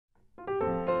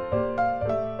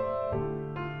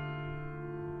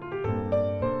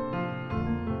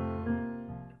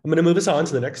going to move us on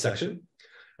to the next section.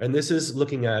 And this is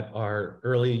looking at our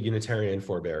early Unitarian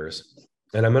forebears.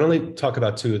 And I'm going to only talk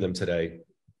about two of them today.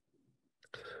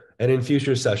 And in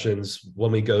future sessions,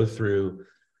 when we go through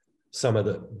some of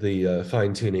the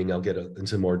fine-tuning, I'll get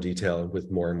into more detail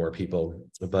with more and more people.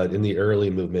 But in the early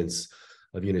movements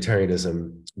of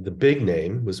Unitarianism, the big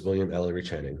name was William Ellery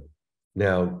Channing.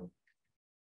 Now,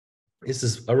 this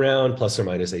is around plus or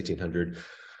minus 1800.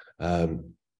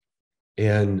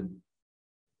 And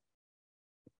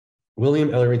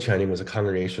William Ellery Channing was a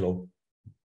congregational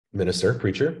minister,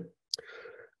 preacher.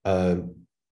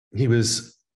 He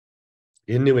was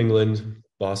in New England,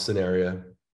 Boston area,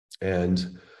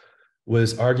 and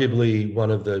was arguably one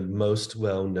of the most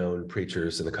well-known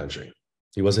preachers in the country.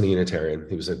 He wasn't a Unitarian,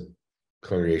 he was a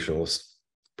Congregationalist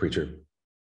preacher.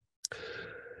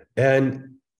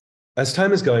 And as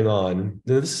time is going on,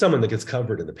 this is someone that gets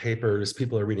covered in the papers.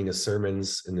 People are reading his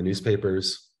sermons in the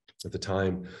newspapers at the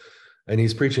time, and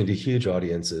he's preaching to huge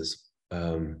audiences.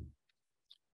 And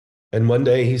one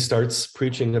day he starts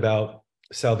preaching about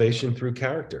salvation through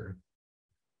character,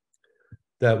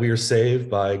 that we are saved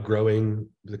by growing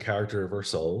the character of our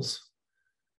souls.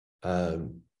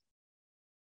 And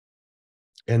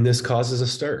this causes a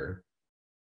stir.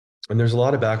 And there's a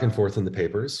lot of back and forth in the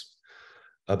papers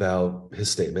about his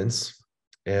statements.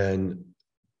 And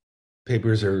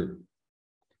papers are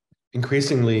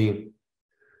increasingly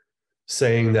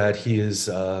saying that he is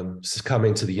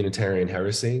succumbing to the Unitarian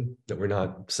heresy, that we're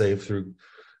not saved through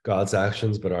God's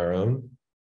actions, but our own.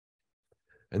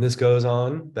 And this goes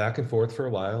on back and forth for a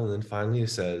while. And then finally he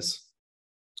says,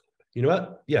 you know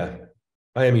what? Yeah,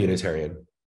 I am a Unitarian.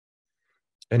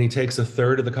 And he takes a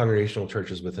third of the congregational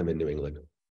churches with him in New England.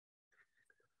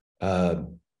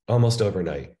 Almost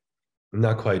overnight.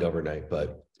 Not quite overnight,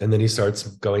 but, and then he starts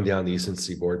going down the Eastern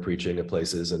Seaboard preaching at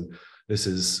places. And this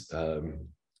is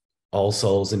All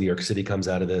Souls in New York City comes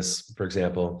out of this, for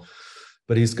example.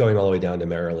 But he's going all the way down to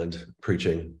Maryland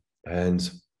preaching. And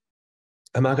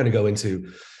I'm not going to go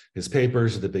into his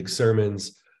papers or the big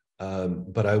sermons,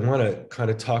 but I want to kind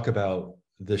of talk about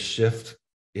the shift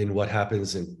in what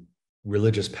happens in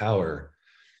religious power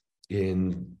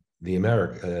in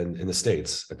the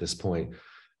States at this point,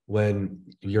 when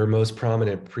your most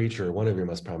prominent preacher, one of your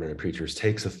most prominent preachers,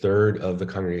 takes a third of the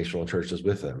congregational churches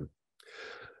with them.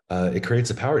 It creates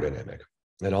a power dynamic.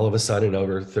 And all of a sudden,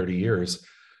 over 30 years,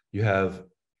 you have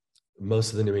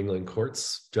most of the New England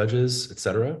courts, judges,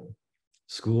 etc.,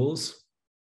 schools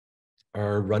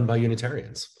are run by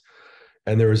Unitarians.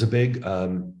 And there was a big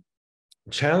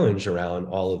challenge around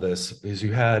all of this, because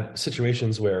you had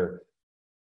situations where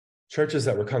churches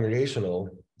that were congregational,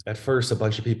 at first a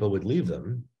bunch of people would leave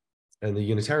them and the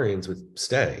Unitarians would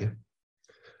stay.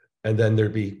 And then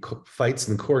there'd be fights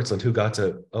in courts on who got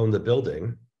to own the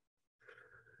building.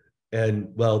 And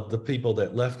well, the people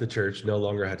that left the church no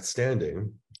longer had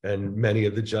standing, and many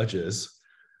of the judges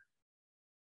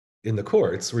in the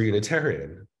courts were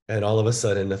Unitarian. And all of a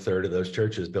sudden, a third of those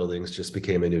churches' buildings just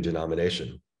became a new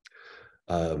denomination.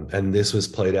 And this was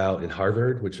played out in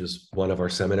Harvard, which is one of our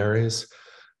seminaries,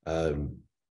 and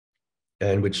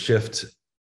would shift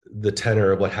the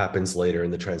tenor of what happens later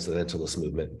in the transcendentalist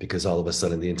movement, because all of a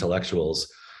sudden the intellectuals,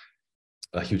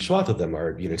 a huge swath of them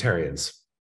are Unitarians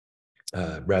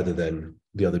rather than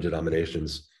the other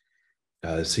denominations.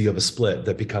 So you have a split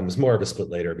that becomes more of a split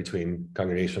later between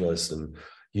Congregationalists and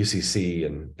UCC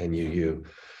and UU.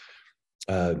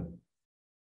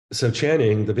 So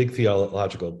Channing, the big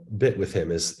theological bit with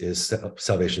him is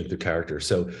salvation through character.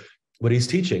 So what he's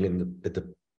teaching at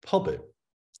the pulpit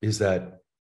is that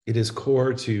it is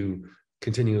core to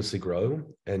continuously grow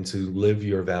and to live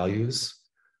your values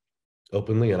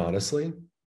openly and honestly.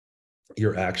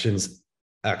 Your actions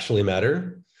actually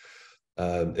matter.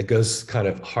 It goes kind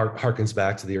of harkens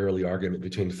back to the early argument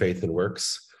between faith and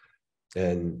works,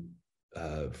 and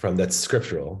from that's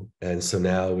scriptural. And so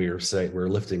now we're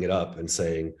lifting it up and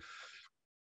saying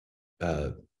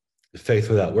faith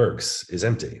without works is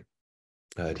empty.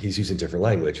 He's using different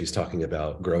language. He's talking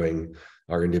about growing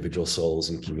our individual souls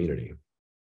and community.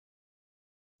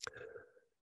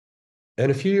 And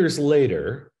a few years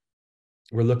later,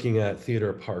 we're looking at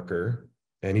Theodore Parker,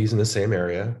 and he's in the same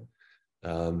area.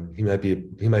 He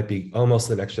might be almost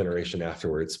the next generation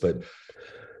afterwards, but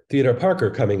Theodore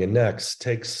Parker, coming in next,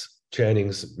 takes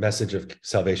Channing's message of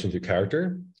salvation through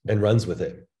character and runs with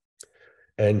it,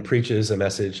 and preaches a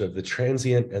message of the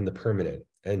transient and the permanent.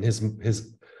 And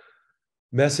his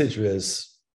message was,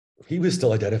 he was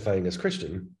still identifying as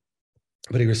Christian,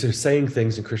 but he was sort of saying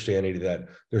things in Christianity that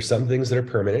there's some things that are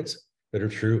permanent, that are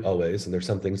true always, and there's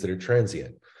some things that are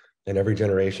transient. And every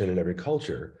generation and every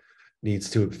culture needs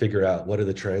to figure out what are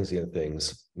the transient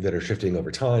things that are shifting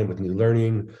over time with new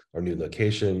learning or new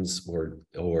locations or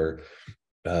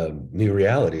new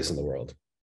realities in the world.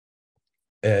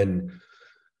 And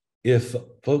if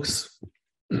folks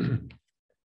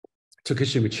took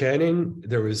issue with Channing,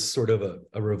 there was sort of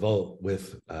a revolt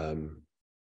with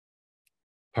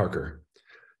Parker.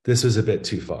 This was a bit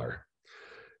too far.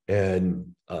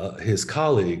 And his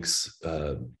colleagues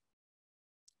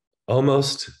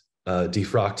almost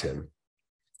defrocked him.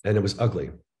 And it was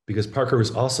ugly because Parker was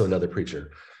also another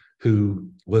preacher who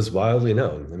was widely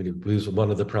known. I mean, he was one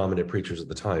of the prominent preachers at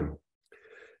the time.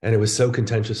 And it was so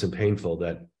contentious and painful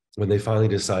that when they finally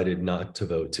decided not to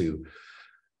vote to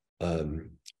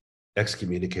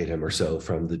excommunicate him or so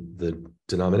from the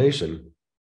denomination,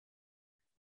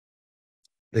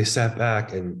 they sat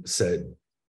back and said,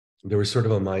 there was sort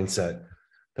of a mindset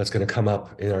that's going to come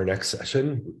up in our next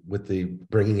session with the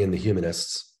bringing in the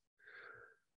humanists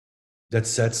that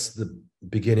sets the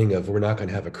beginning of, we're not going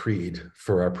to have a creed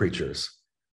for our preachers.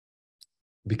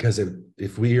 Because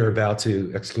if we are about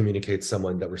to excommunicate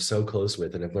someone that we're so close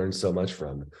with and have learned so much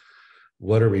from,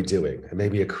 what are we doing? And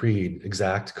maybe a creed,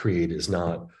 exact creed, is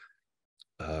not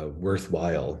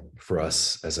worthwhile for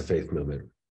us as a faith movement.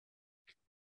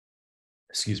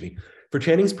 Excuse me. For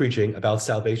Channing's preaching about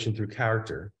salvation through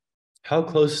character, how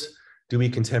close do we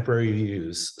contemporary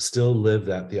views still live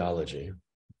that theology?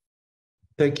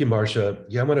 Thank you, Marcia.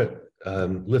 Yeah, I'm going to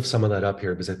lift some of that up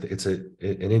here because it's an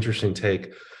interesting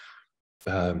take.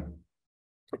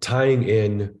 Tying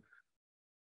in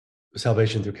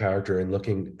salvation through character and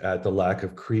looking at the lack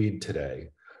of creed today.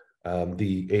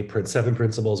 The 7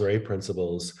 principles or 8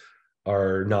 principles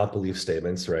are not belief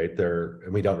statements, right?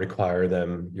 And we don't require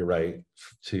them, you're right,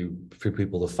 for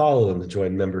people to follow them, to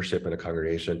join membership in a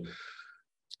congregation.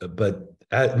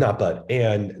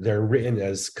 And they're written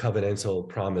as covenantal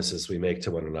promises we make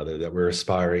to one another that we're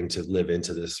aspiring to live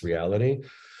into this reality.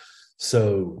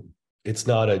 So it's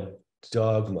not a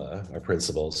dogma or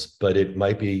principles, but it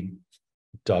might be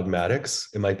dogmatics.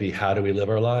 It might be, how do we live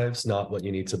our lives? Not what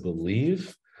you need to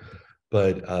believe,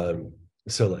 but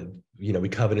we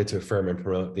covenant to affirm and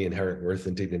promote the inherent worth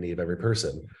and dignity of every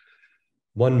person.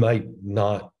 One might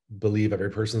not believe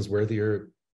every person's worthy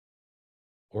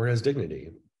or has dignity,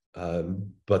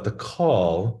 but the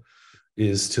call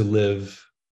is to live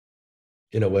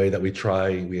in a way that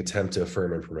we attempt to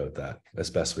affirm and promote that as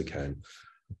best we can.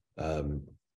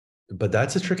 But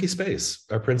that's a tricky space.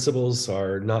 Our principles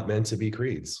are not meant to be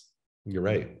creeds. You're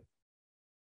right.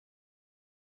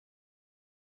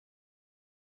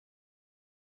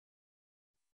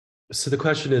 So the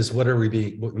question is,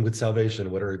 with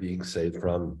salvation, what are we being saved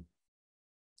from?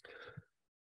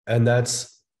 And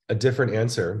that's a different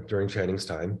answer during Channing's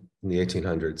time in the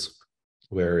 1800s,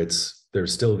 where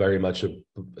there's still very much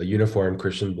a uniform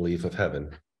Christian belief of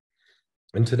heaven.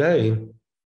 And today,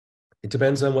 it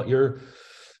depends on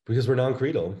because we're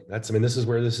non-creedal. This is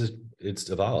where it's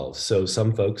evolved. So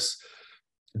some folks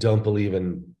don't believe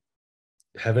in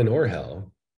heaven or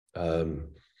hell.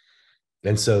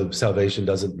 And so salvation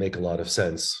doesn't make a lot of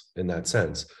sense in that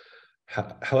sense.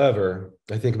 However,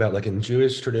 I think about, like, in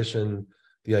Jewish tradition,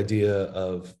 the idea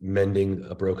of mending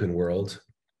a broken world.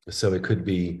 So it could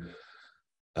be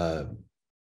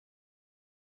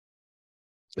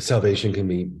salvation can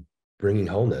be bringing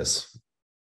wholeness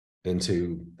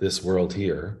into this world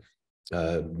here.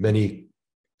 Many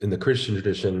in the Christian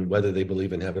tradition, whether they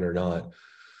believe in heaven or not,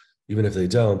 even if they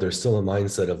don't, there's still a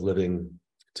mindset of living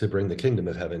to bring the kingdom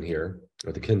of heaven here,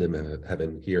 or the kingdom of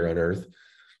heaven here on earth,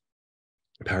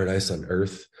 paradise on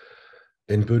earth.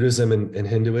 In Buddhism and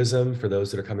Hinduism, for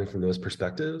those that are coming from those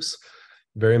perspectives,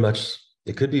 very much,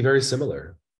 it could be very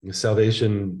similar.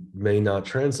 Salvation may not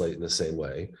translate in the same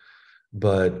way,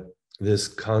 but this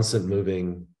constant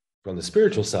moving on the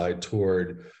spiritual side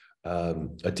toward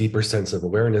a deeper sense of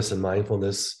awareness and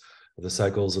mindfulness of the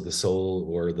cycles of the soul,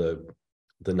 or the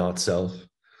not self,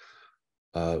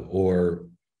 or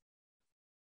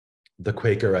the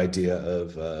Quaker idea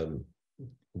of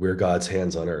we're God's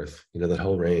hands on earth, that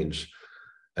whole range.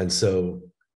 And so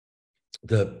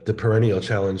the perennial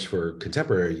challenge for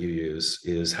contemporary UUs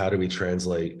is, how do we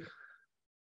translate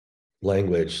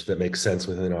language that makes sense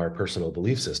within our personal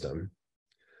belief system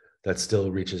that still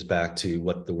reaches back to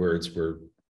what the words were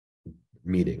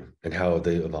meaning and how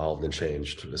they evolved and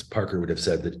changed. As Parker would have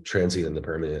said, the transient and the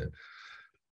permanent.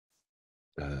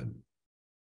 I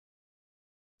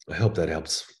hope that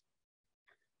helps.